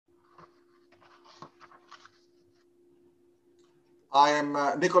I am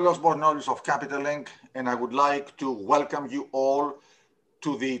Nicholas Bornoulis of Capital Link, and I would like to welcome you all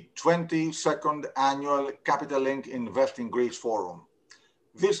to the 22nd Annual Capital Link Invest in Greece Forum.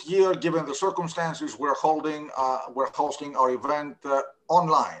 This year, given the circumstances, we're hosting our event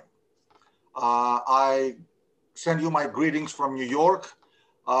online. I send you my greetings from New York.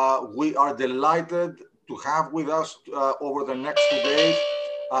 We are delighted to have with us over the next 2 days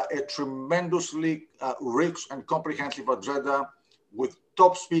a tremendously rich and comprehensive agenda with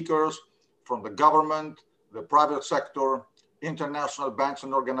top speakers from the government, the private sector, international banks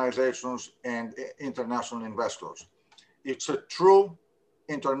and organizations, and international investors. It's a true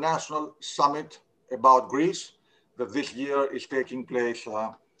international summit about Greece that this year is taking place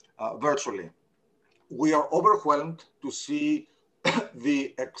virtually. We are overwhelmed to see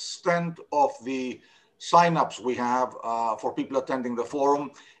the extent of the signups we have for people attending the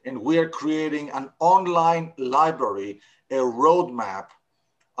forum, and we are creating an online library, a roadmap,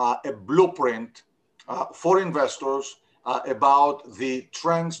 a blueprint for investors about the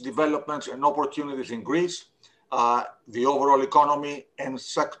trends, developments, and opportunities in Greece, the overall economy, and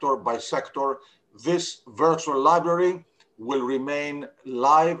sector by sector. This virtual library will remain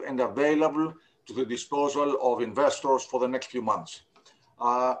live and available to the disposal of investors for the next few months.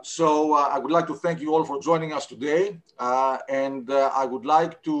 So I would like to thank you all for joining us today. And I would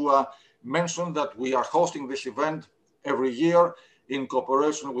like to mention that we are hosting this event every year in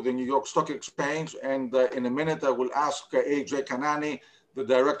cooperation with the New York Stock Exchange. And in a minute, I will ask AJ Kanani, the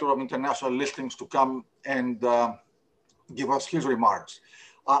Director of International Listings, to come and give us his remarks.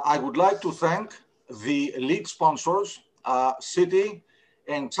 I would like to thank the lead sponsors, Citi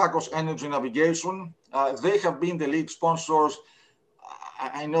and Tsakos Energy Navigation. They have been the lead sponsors.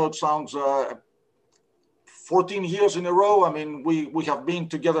 I know it sounds 14 years in a row. I mean, we have been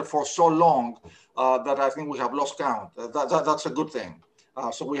together for so long that I think we have lost count. That's a good thing.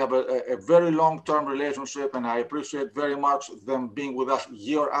 So we have a very long-term relationship, and I appreciate very much them being with us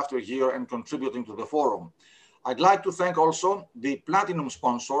year after year and contributing to the forum. I'd like to thank also the platinum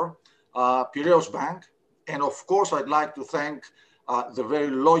sponsor, Piraeus Bank. And of course, I'd like to thank the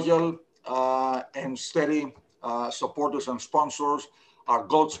very loyal and steady supporters and sponsors, our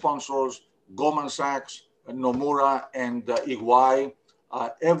gold sponsors, Goldman Sachs, Nomura, and EY.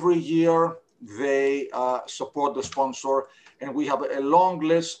 Every year, they support the sponsor, and we have a long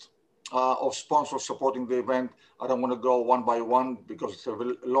list of sponsors supporting the event. I don't want to go one by one because it's a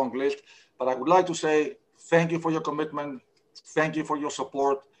very long list, but I would like to say thank you for your commitment, thank you for your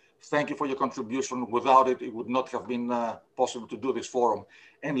support, thank you for your contribution. Without it, it would not have been possible to do this forum.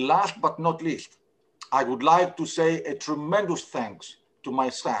 And last but not least, I would like to say a tremendous thanks to my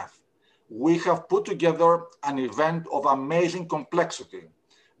staff. We have put together an event of amazing complexity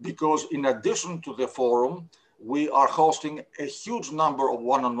because in addition to the forum, we are hosting a huge number of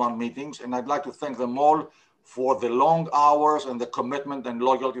one-on-one meetings, and I'd like to thank them all for the long hours and the commitment and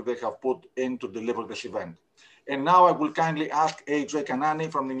loyalty they have put in to deliver this event. And now I will kindly ask AJ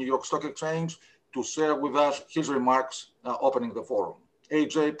Kanani from the New York Stock Exchange to share with us his remarks opening the forum.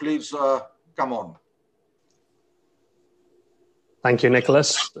 AJ, please come on. Thank you,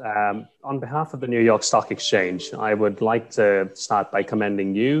 Nicholas. On behalf of the New York Stock Exchange, I would like to start by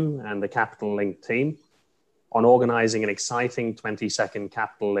commending you and the Capital Link team on organizing an exciting 22nd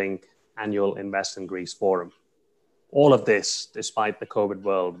Capital Link Annual Invest in Greece Forum. All of this, despite the COVID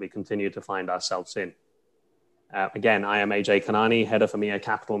world we continue to find ourselves in. Again, I am AJ Kanani, Head of EMEA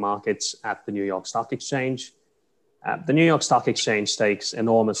Capital Markets at the New York Stock Exchange. The New York Stock Exchange takes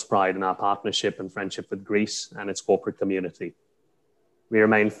enormous pride in our partnership and friendship with Greece and its corporate community. We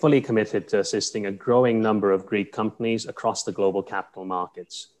remain fully committed to assisting a growing number of Greek companies across the global capital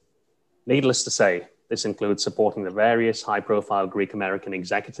markets. Needless to say, this includes supporting the various high-profile Greek American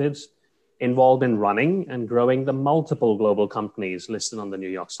executives involved in running and growing the multiple global companies listed on the New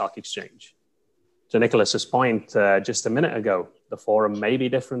York Stock Exchange. To Nicholas's point just a minute ago, the forum may be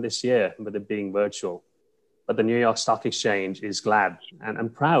different this year with it being virtual, but the New York Stock Exchange is glad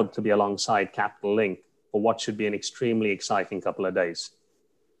and proud to be alongside Capital Link for what should be an extremely exciting couple of days.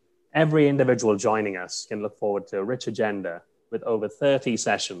 Every individual joining us can look forward to a rich agenda with over 30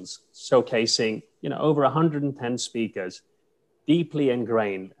 sessions showcasing over 110 speakers deeply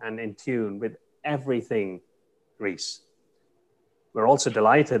ingrained and in tune with everything Greece. We're also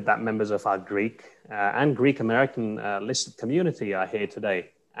delighted that members of our Greek and Greek American listed community are here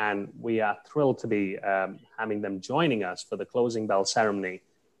today, and we are thrilled to be having them joining us for the closing bell ceremony,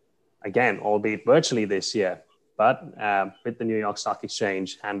 again, albeit virtually this year, but with the New York Stock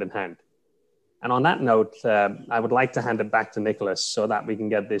Exchange hand in hand. And on that note, I would like to hand it back to Nicholas so that we can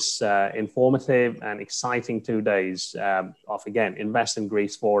get this informative and exciting 2 days of, again, Invest in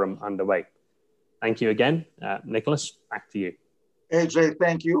Greece Forum underway. Thank you again. Nicholas, back to you. AJ,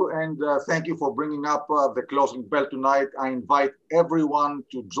 thank you. And thank you for bringing up the closing bell tonight. I invite everyone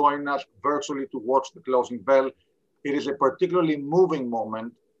to join us virtually to watch the closing bell. It is a particularly moving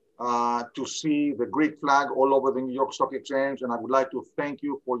moment to see the Greek flag all over the New York Stock Exchange. And I would like to thank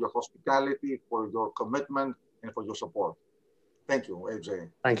you for your hospitality, for your commitment, and for your support. Thank you, AJ.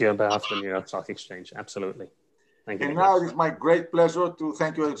 Thank you on behalf of the New York Stock Exchange. Absolutely. Thank you. And now it is my great pleasure to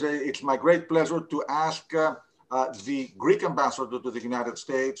thank you, AJ. It's my great pleasure to ask the Greek ambassador to the United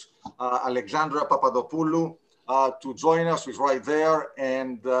States, Alexandra Papadopoulou, to join us. She's right there.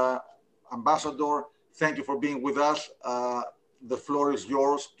 And Ambassador, thank you for being with us. The floor is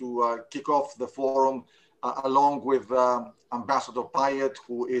yours to kick off the forum along with Ambassador Payet,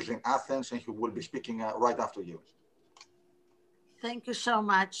 who is in Athens and who will be speaking right after you. Thank you so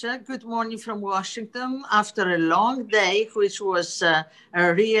much. Good morning from Washington. After a long day, which was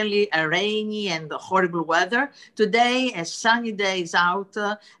really rainy and horrible weather, today a sunny day is out,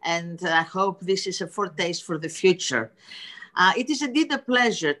 and I hope this is a foretaste for the future. It is indeed a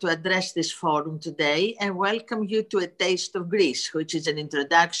pleasure to address this forum today and welcome you to A Taste of Greece, which is an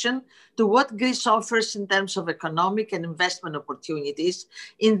introduction to what Greece offers in terms of economic and investment opportunities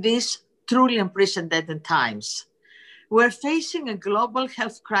in these truly unprecedented times. We're facing a global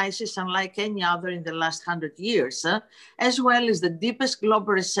health crisis unlike any other in the last 100 years, as well as the deepest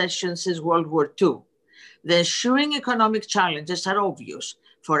global recession since World War II. The ensuing economic challenges are obvious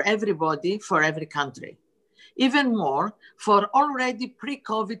for everybody, for every country. Even more, for already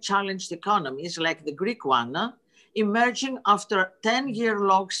pre-COVID challenged economies like the Greek one, emerging after a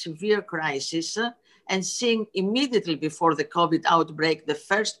 10-year-long severe crisis and seeing immediately before the COVID outbreak the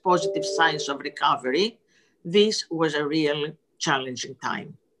first positive signs of recovery, this was a real challenging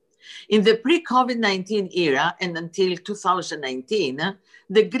time. In the pre-COVID-19 era and until 2019,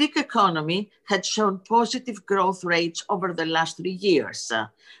 the Greek economy had shown positive growth rates over the last 3 years,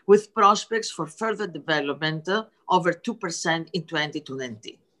 with prospects for further development over 2% in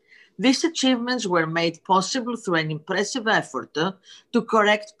 2020. These achievements were made possible through an impressive effort to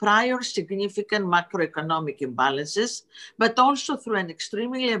correct prior significant macroeconomic imbalances, but also through an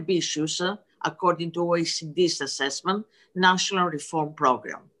extremely ambitious, according to OECD's assessment, national reform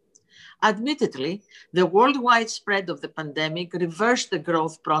program. Admittedly, the worldwide spread of the pandemic reversed the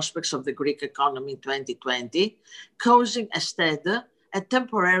growth prospects of the Greek economy in 2020, causing instead a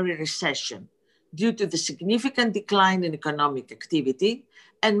temporary recession due to the significant decline in economic activity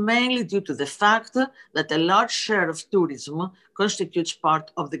and mainly due to the fact that a large share of tourism constitutes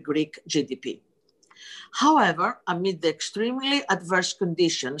part of the Greek GDP. However, amid the extremely adverse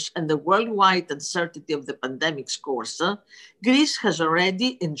conditions and the worldwide uncertainty of the pandemic's course, Greece has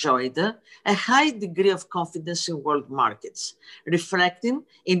already enjoyed a high degree of confidence in world markets, reflecting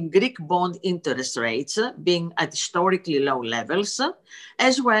in Greek bond interest rates being at historically low levels,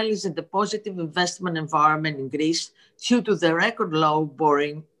 as well as in the positive investment environment in Greece due to the record low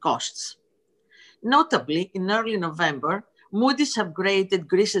borrowing costs. Notably, in early November, Moody's upgraded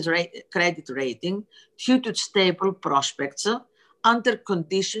Greece's credit rating due to stable prospects under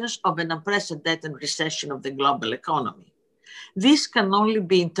conditions of an unprecedented recession of the global economy. This can only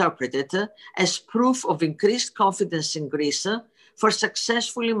be interpreted as proof of increased confidence in Greece for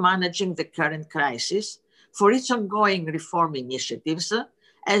successfully managing the current crisis, for its ongoing reform initiatives,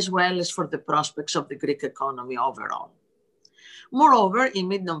 as well as for the prospects of the Greek economy overall. Moreover, in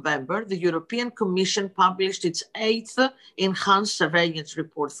mid-November, the European Commission published its 8th enhanced surveillance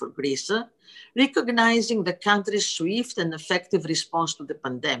report for Greece, recognizing the country's swift and effective response to the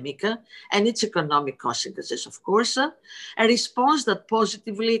pandemic and its economic consequences, of course, a response that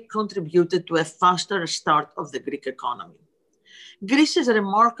positively contributed to a faster start of the Greek economy. Greece's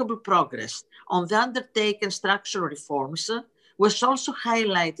remarkable progress on the undertaken structural reforms was also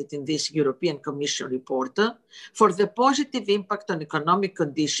highlighted in this European Commission report for the positive impact on economic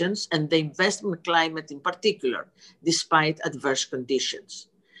conditions and the investment climate in particular, despite adverse conditions.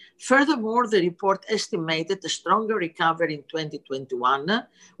 Furthermore, the report estimated a stronger recovery in 2021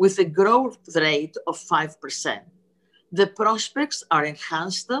 with a growth rate of 5%. The prospects are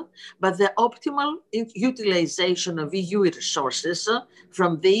enhanced, but the optimal utilization of EU resources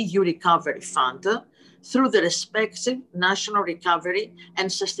from the EU Recovery Fund through the respective national recovery and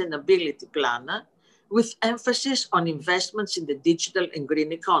sustainability plan, with emphasis on investments in the digital and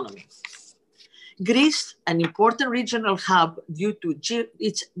green economy. Greece, an important regional hub due to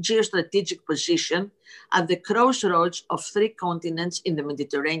its geostrategic position at the crossroads of 3 continents in the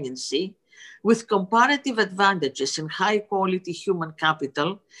Mediterranean Sea, With comparative advantages in high-quality human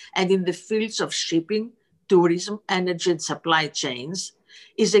capital and in the fields of shipping, tourism, energy, and supply chains,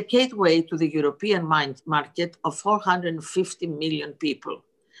 is a gateway to the European market of 450 million people,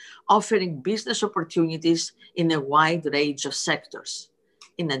 offering business opportunities in a wide range of sectors.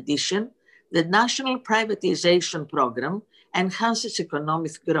 In addition, the National Privatization Program enhances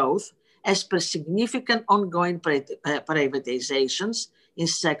economic growth as per significant ongoing privatizations in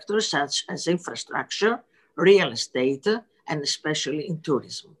sectors such as infrastructure, real estate, and especially in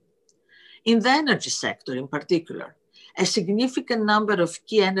tourism. In the energy sector in particular, a significant number of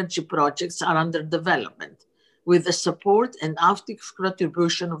key energy projects are under development, with the support and active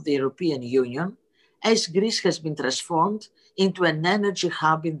contribution of the European Union, as Greece has been transformed into an energy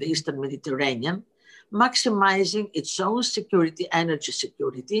hub in the Eastern Mediterranean, maximizing its own energy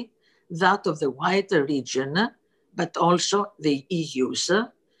security, that of the wider region, but also the EU's,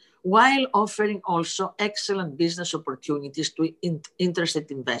 while offering also excellent business opportunities to interested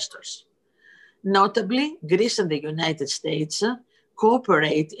investors. Notably, Greece and the United States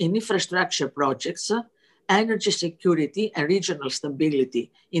cooperate in infrastructure projects, energy security, and regional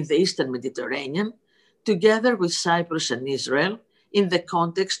stability in the Eastern Mediterranean, together with Cyprus and Israel in the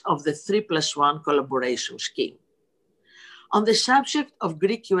context of the 3+1 collaboration scheme. On the subject of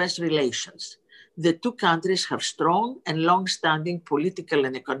Greek-US relations, the two countries have strong and long-standing political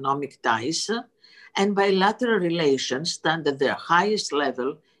and economic ties, and bilateral relations stand at their highest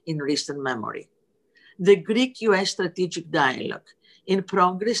level in recent memory. The Greek-US strategic dialogue, in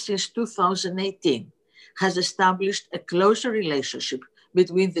progress since 2018, has established a closer relationship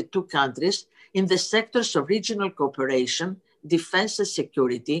between the two countries in the sectors of regional cooperation, defense and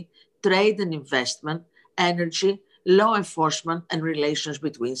security, trade and investment, energy, law enforcement, and relations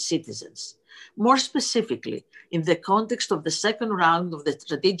between citizens. More specifically, in the context of the second round of the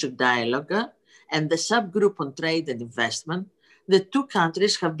strategic dialogue and the subgroup on trade and investment, the two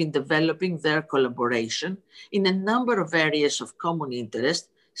countries have been developing their collaboration in a number of areas of common interest,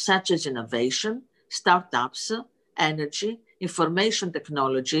 such as innovation, startups, energy, information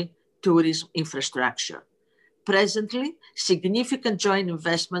technology, tourism, infrastructure. Presently, significant joint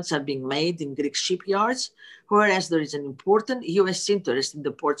investments are being made in Greek shipyards, whereas there is an important US interest in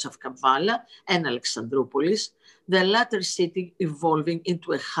the ports of Kavala and Alexandroupolis, the latter city evolving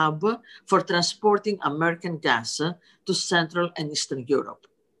into a hub for transporting American gas to Central and Eastern Europe.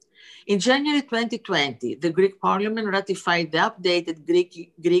 In January 2020, the Greek Parliament ratified the updated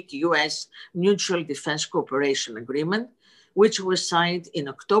Greek-US Mutual Defense Cooperation Agreement, which was signed in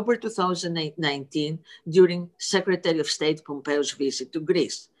October 2019 during Secretary of State Pompeo's visit to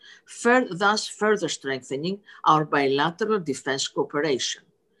Greece, thus further strengthening our bilateral defense cooperation.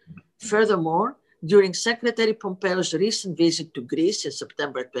 Furthermore, during Secretary Pompeo's recent visit to Greece in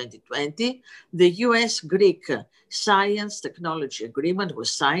September 2020, the US-Greek Science Technology Agreement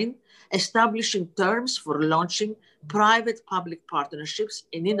was signed, establishing terms for launching private-public partnerships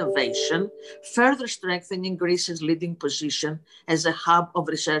in innovation, further strengthening Greece's leading position as a hub of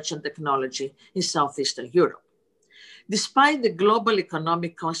research and technology in Southeastern Europe. Despite the global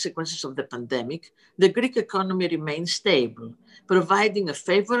economic consequences of the pandemic, the Greek economy remains stable, providing a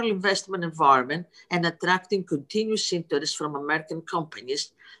favorable investment environment and attracting continuous interest from American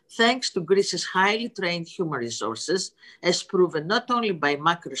companies, thanks to Greece's highly trained human resources, as proven not only by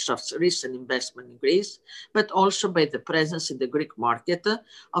Microsoft's recent investment in Greece, but also by the presence in the Greek market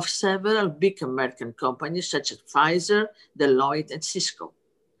of several big American companies such as Pfizer, Deloitte, and Cisco.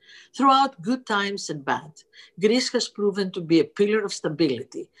 Throughout good times and bad, Greece has proven to be a pillar of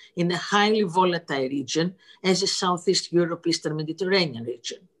stability in a highly volatile region as the Southeast Europe, Eastern Mediterranean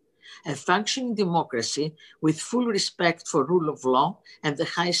region. A functioning democracy with full respect for rule of law and the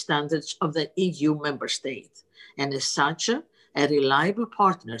high standards of the EU member state, and as such, a reliable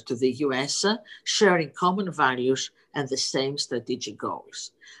partner to the US, sharing common values and the same strategic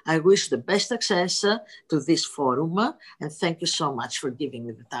goals. I wish the best success to this forum, and thank you so much for giving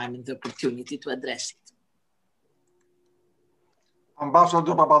me the time and the opportunity to address it.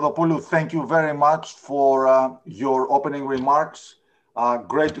 Ambassador Papadopoulou, thank you very much for your opening remarks.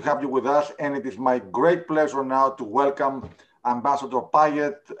 Great to have you with us, and it is my great pleasure now to welcome Ambassador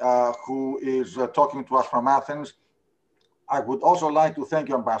Payet, who is talking to us from Athens. I would also like to thank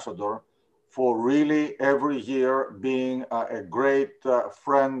you, Ambassador, for really every year being a great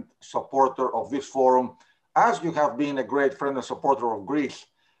friend, supporter of this forum, as you have been a great friend and supporter of Greece.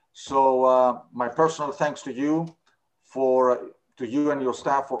 So my personal thanks to you, to you and your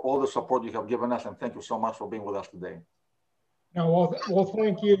staff for all the support you have given us, and thank you so much for being with us today. No, well,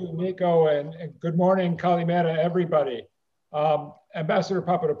 thank you, Nico, and good morning, Kalimera, everybody. Ambassador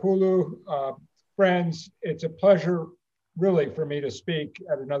Papadopoulou, friends, it's a pleasure really for me to speak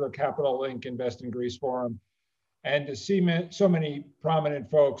at another Capital Link Invest in Greece Forum and to see so many prominent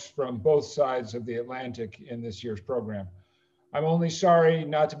folks from both sides of the Atlantic in this year's program. I'm only sorry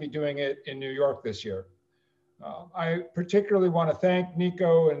not to be doing it in New York this year. I particularly want to thank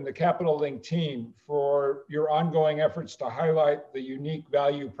Nico and the Capital Link team for your ongoing efforts to highlight the unique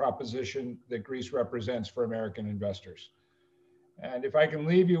value proposition that Greece represents for American investors. And if I can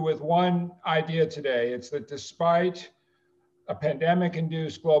leave you with one idea today, it's that despite a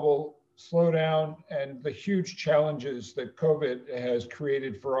pandemic-induced global slowdown and the huge challenges that COVID has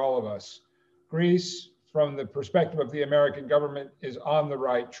created for all of us, Greece, from the perspective of the American government, is on the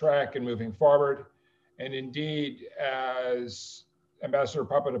right track and moving forward. And indeed, as Ambassador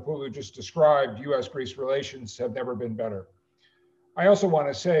Papadopoulou just described, US-Greece relations have never been better. I also want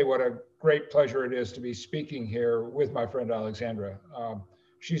to say what a great pleasure it is to be speaking here with my friend Alexandra.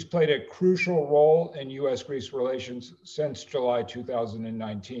 She's played a crucial role in US-Greece relations since July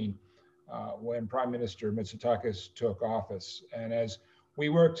 2019, when Prime Minister Mitsotakis took office. And as we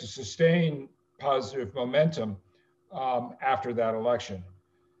work to sustain positive momentum after that election.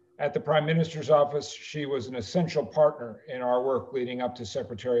 At the Prime Minister's office, she was an essential partner in our work leading up to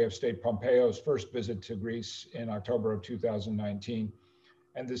Secretary of State Pompeo's first visit to Greece in October of 2019,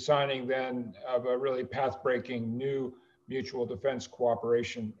 and the signing then of a really path-breaking new mutual defense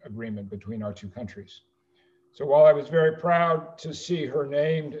cooperation agreement between our two countries. So while I was very proud to see her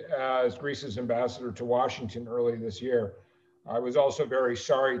named as Greece's ambassador to Washington early this year, I was also very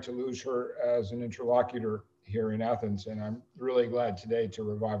sorry to lose her as an interlocutor here in Athens, and I'm really glad today to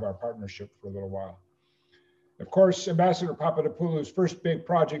revive our partnership for a little while. Of course, Ambassador Papadopoulou's first big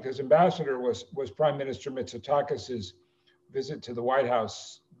project as ambassador was Prime Minister Mitsotakis's visit to the White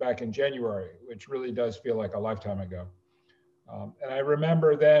House back in January, which really does feel like a lifetime ago. And I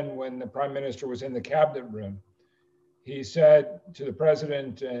remember then when the Prime Minister was in the cabinet room, he said to the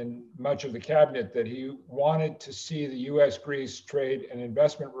president and much of the cabinet that he wanted to see the US-Greece trade and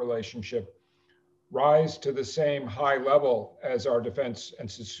investment relationship rise to the same high level as our defense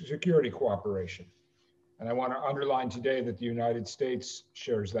and security cooperation. And I want to underline today that the United States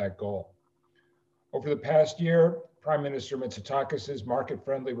shares that goal. Over the past year, Prime Minister Mitsotakis's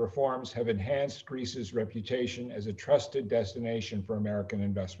market-friendly reforms have enhanced Greece's reputation as a trusted destination for American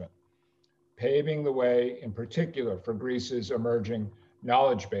investment, paving the way in particular for Greece's emerging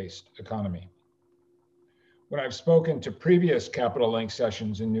knowledge-based economy. When I've spoken to previous Capital Link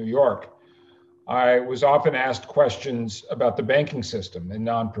sessions in New York, I was often asked questions about the banking system and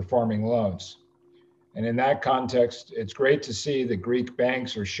non-performing loans. And in that context, it's great to see that Greek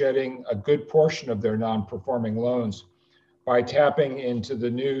banks are shedding a good portion of their non-performing loans by tapping into the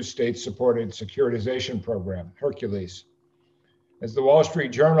new state-supported securitization program, Hercules. As the Wall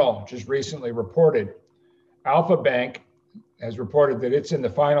Street Journal just recently reported, Alpha Bank has reported that it's in the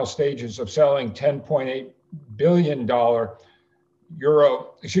final stages of selling $10.8 billion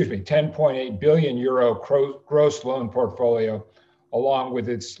gross loan portfolio, along with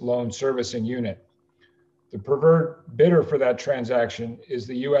its loan servicing unit. The preferred bidder for that transaction is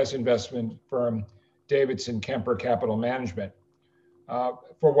the US investment firm Davidson Kemper Capital Management,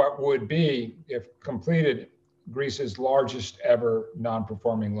 for what would be, if completed, Greece's largest ever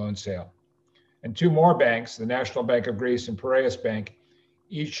non-performing loan sale. And two more banks, the National Bank of Greece and Piraeus Bank,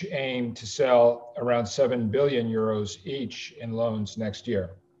 each aim to sell around 7 billion euros each in loans next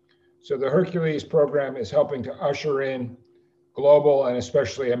year. So the Hercules program is helping to usher in global and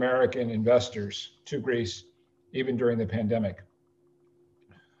especially American investors to Greece, even during the pandemic.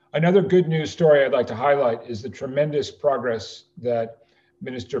 Another good news story I'd like to highlight is the tremendous progress that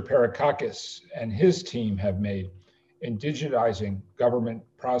Minister Perakakis and his team have made in digitizing government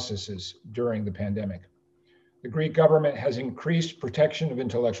processes during the pandemic. The Greek government has increased protection of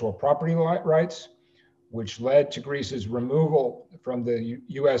intellectual property rights, which led to Greece's removal from the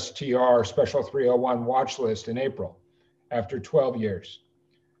USTR Special 301 watch list in April, after 12 years.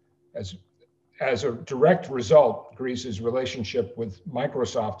 As a direct result, Greece's relationship with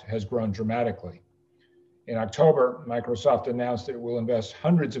Microsoft has grown dramatically. In October, Microsoft announced that it will invest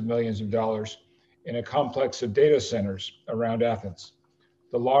hundreds of millions of dollars in a complex of data centers around Athens,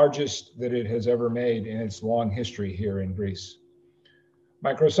 the largest that it has ever made in its long history here in Greece.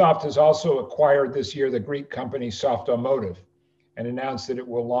 Microsoft has also acquired this year the Greek company Softomotive and announced that it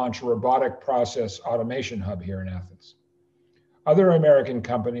will launch a robotic process automation hub here in Athens. Other American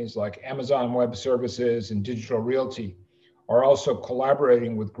companies like Amazon Web Services and Digital Realty are also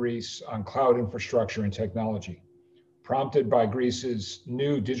collaborating with Greece on cloud infrastructure and technology. Prompted by Greece's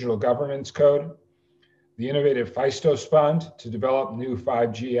new digital governance code, the innovative Phaistos Fund to develop new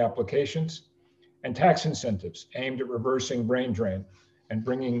 5G applications, and tax incentives aimed at reversing brain drain and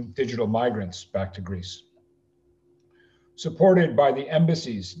bringing digital migrants back to Greece. Supported by the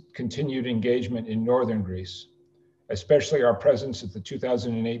embassy's continued engagement in northern Greece, especially our presence at the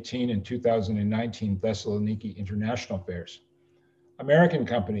 2018 and 2019 Thessaloniki International Fairs, American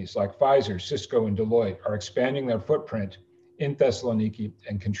companies like Pfizer, Cisco, and Deloitte are expanding their footprint in Thessaloniki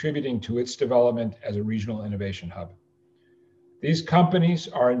and contributing to its development as a regional innovation hub. These companies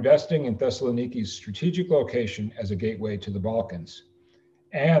are investing in Thessaloniki's strategic location as a gateway to the Balkans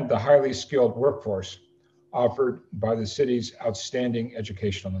and the highly skilled workforce offered by the city's outstanding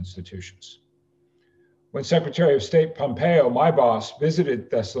educational institutions. When Secretary of State Pompeo, my boss,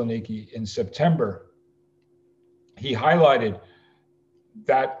 visited Thessaloniki in September, he highlighted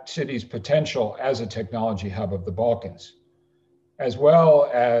that city's potential as a technology hub of the Balkans, as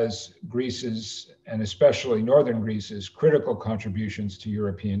well as Greece's, and especially northern Greece's, critical contributions to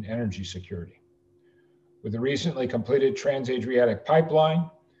European energy security. With the recently completed Trans-Adriatic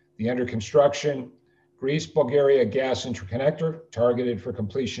pipeline, the under construction Greece-Bulgaria gas interconnector targeted for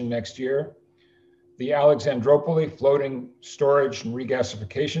completion next year, the Alexandroupoli floating storage and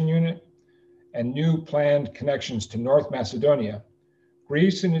regasification unit, and new planned connections to North Macedonia,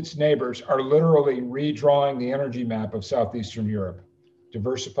 Greece and its neighbors are literally redrawing the energy map of Southeastern Europe,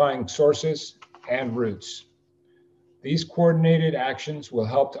 diversifying sources and routes. These coordinated actions will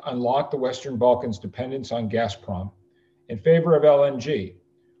help to unlock the Western Balkans' dependence on Gazprom in favor of LNG,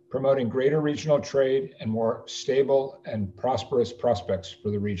 promoting greater regional trade and more stable and prosperous prospects for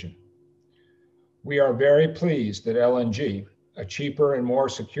the region. We are very pleased that LNG, a cheaper and more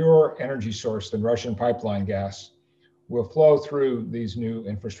secure energy source than Russian pipeline gas, will flow through these new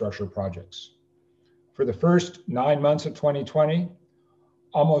infrastructure projects. For the first 9 months of 2020,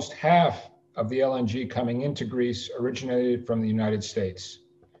 almost half of the LNG coming into Greece originated from the United States,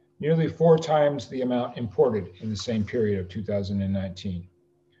 nearly 4 times the amount imported in the same period of 2019.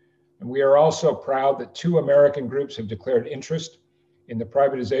 And we are also proud that 2 American groups have declared interest in the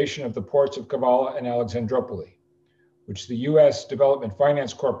privatization of the ports of Kavala and Alexandroupoli, which the U.S. Development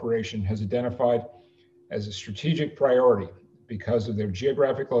Finance Corporation has identified as a strategic priority because of their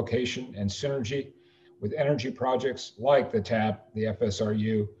geographic location and synergy with energy projects like the TAP, the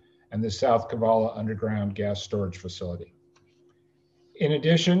FSRU, and the South Kavala underground gas storage facility. In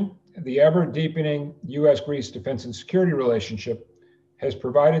addition, the ever-deepening U.S.-Greece defense and security relationship has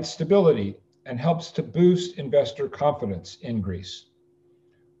provided stability and helps to boost investor confidence in Greece.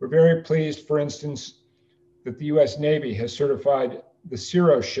 We're very pleased, for instance, that the U.S. Navy has certified the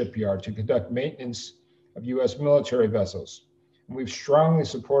Syros shipyard to conduct maintenance of U.S. military vessels. And we've strongly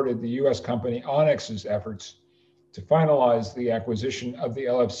supported the U.S. company Onyx's efforts to finalize the acquisition of the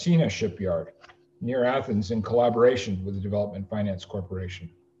Elefsina shipyard near Athens in collaboration with the Development Finance Corporation.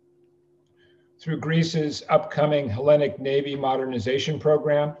 Through Greece's upcoming Hellenic Navy modernization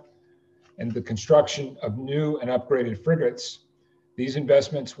program and the construction of new and upgraded frigates, these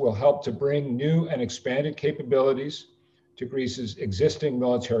investments will help to bring new and expanded capabilities to Greece's existing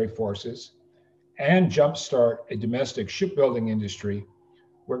military forces and jumpstart a domestic shipbuilding industry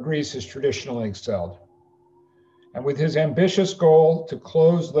where Greece has traditionally excelled. And with his ambitious goal to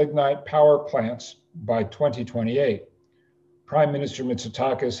close lignite power plants by 2028, Prime Minister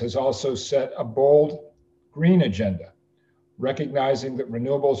Mitsotakis has also set a bold green agenda, recognizing that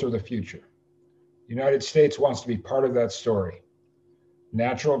renewables are the future. The United States wants to be part of that story.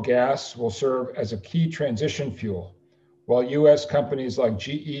 Natural gas will serve as a key transition fuel, while US companies like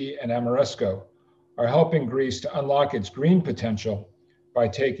GE and Ameresco are helping Greece to unlock its green potential by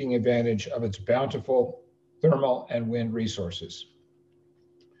taking advantage of its bountiful thermal and wind resources.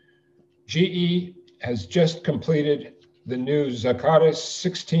 GE has just completed the new Zakaris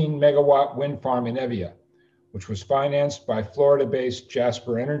 16 megawatt wind farm in Evia, which was financed by Florida-based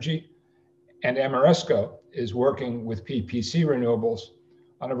Jasper Energy, and Ameresco is working with PPC Renewables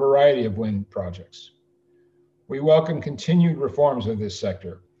on a variety of wind projects. We welcome continued reforms of this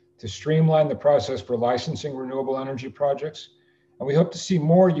sector to streamline the process for licensing renewable energy projects, and we hope to see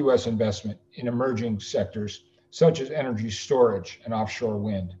more US investment in emerging sectors such as energy storage and offshore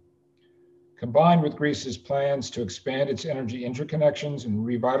wind. Combined with Greece's plans to expand its energy interconnections and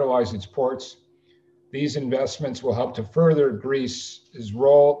revitalize its ports, these investments will help to further Greece's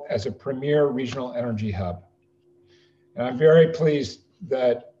role as a premier regional energy hub. And I'm very pleased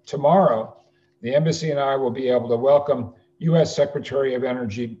that tomorrow, the embassy and I will be able to welcome US Secretary of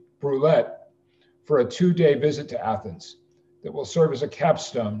Energy Brulette for a 2-day visit to Athens that will serve as a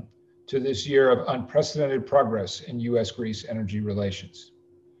capstone to this year of unprecedented progress in US-Greece energy relations.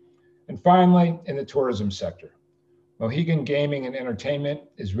 And finally, in the tourism sector, Mohegan Gaming and Entertainment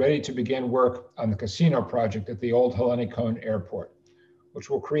is ready to begin work on the casino project at the Old Hellenikoon Airport, which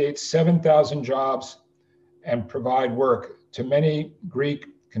will create 7,000 jobs and provide work to many Greek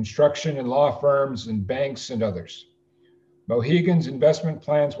construction and law firms and banks and others. Mohegan's investment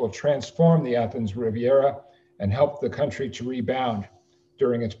plans will transform the Athens Riviera and help the country to rebound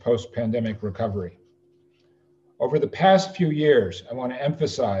during its post-pandemic recovery. Over the past few years, I want to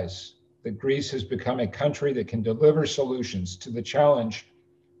emphasize that Greece has become a country that can deliver solutions to the challenge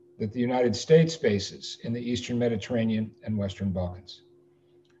that the United States faces in the Eastern Mediterranean and Western Balkans.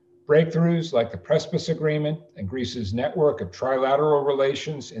 Breakthroughs like the Prespis Agreement and Greece's network of trilateral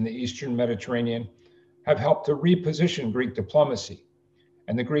relations in the Eastern Mediterranean have helped to reposition Greek diplomacy,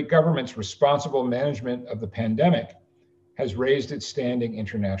 and the Greek government's responsible management of the pandemic has raised its standing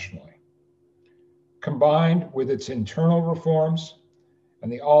internationally. Combined with its internal reforms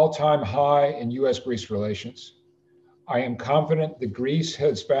and the all-time high in US-Greece relations, I am confident that Greece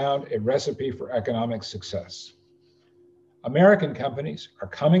has found a recipe for economic success. American companies are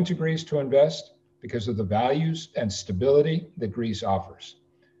coming to Greece to invest because of the values and stability that Greece offers,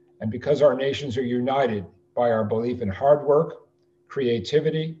 and because our nations are united by our belief in hard work,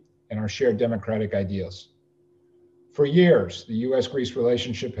 creativity, and our shared democratic ideals. For years, the US-Greece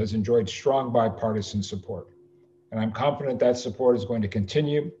relationship has enjoyed strong bipartisan support, and I'm confident that support is going to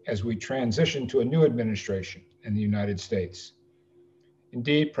continue as we transition to a new administration in the United States.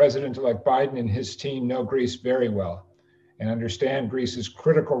 Indeed, President-elect Biden and his team know Greece very well and understand Greece's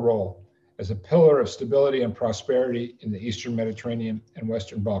critical role as a pillar of stability and prosperity in the Eastern Mediterranean and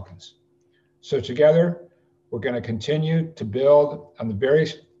Western Balkans. So together, we're going to continue to build on the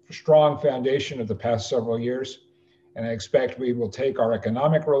very strong foundation of the past several years, and I expect we will take our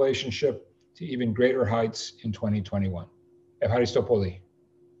economic relationship to even greater heights in 2021. Evharisto poli.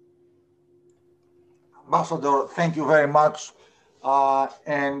 Ambassador, thank you very much.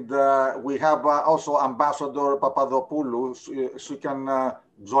 We have also Ambassador Papadopoulou. She can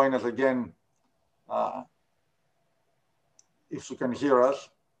join us again if she can hear us.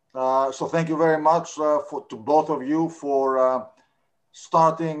 So thank you very much to both of you for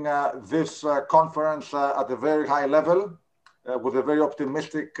starting this conference at a very high level with a very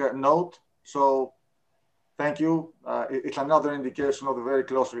optimistic note. So thank you. It's another indication of the very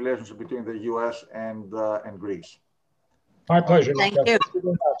close relationship between the US and Greece. My pleasure. Thank you.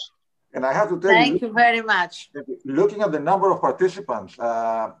 And I have to tell you, thank you very much. Looking at the number of participants,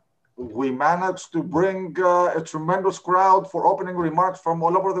 we managed to bring a tremendous crowd for opening remarks from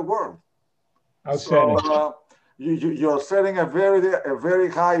all over the world. Outstanding. So you're setting a very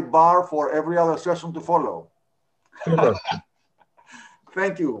high bar for every other session to follow. Super.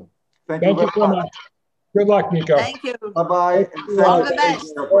 Thank you. Thank you so much. Good luck, Nico. Thank you. Bye-bye. All the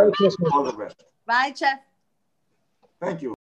best. All the best. Bye, Chef. Thank you.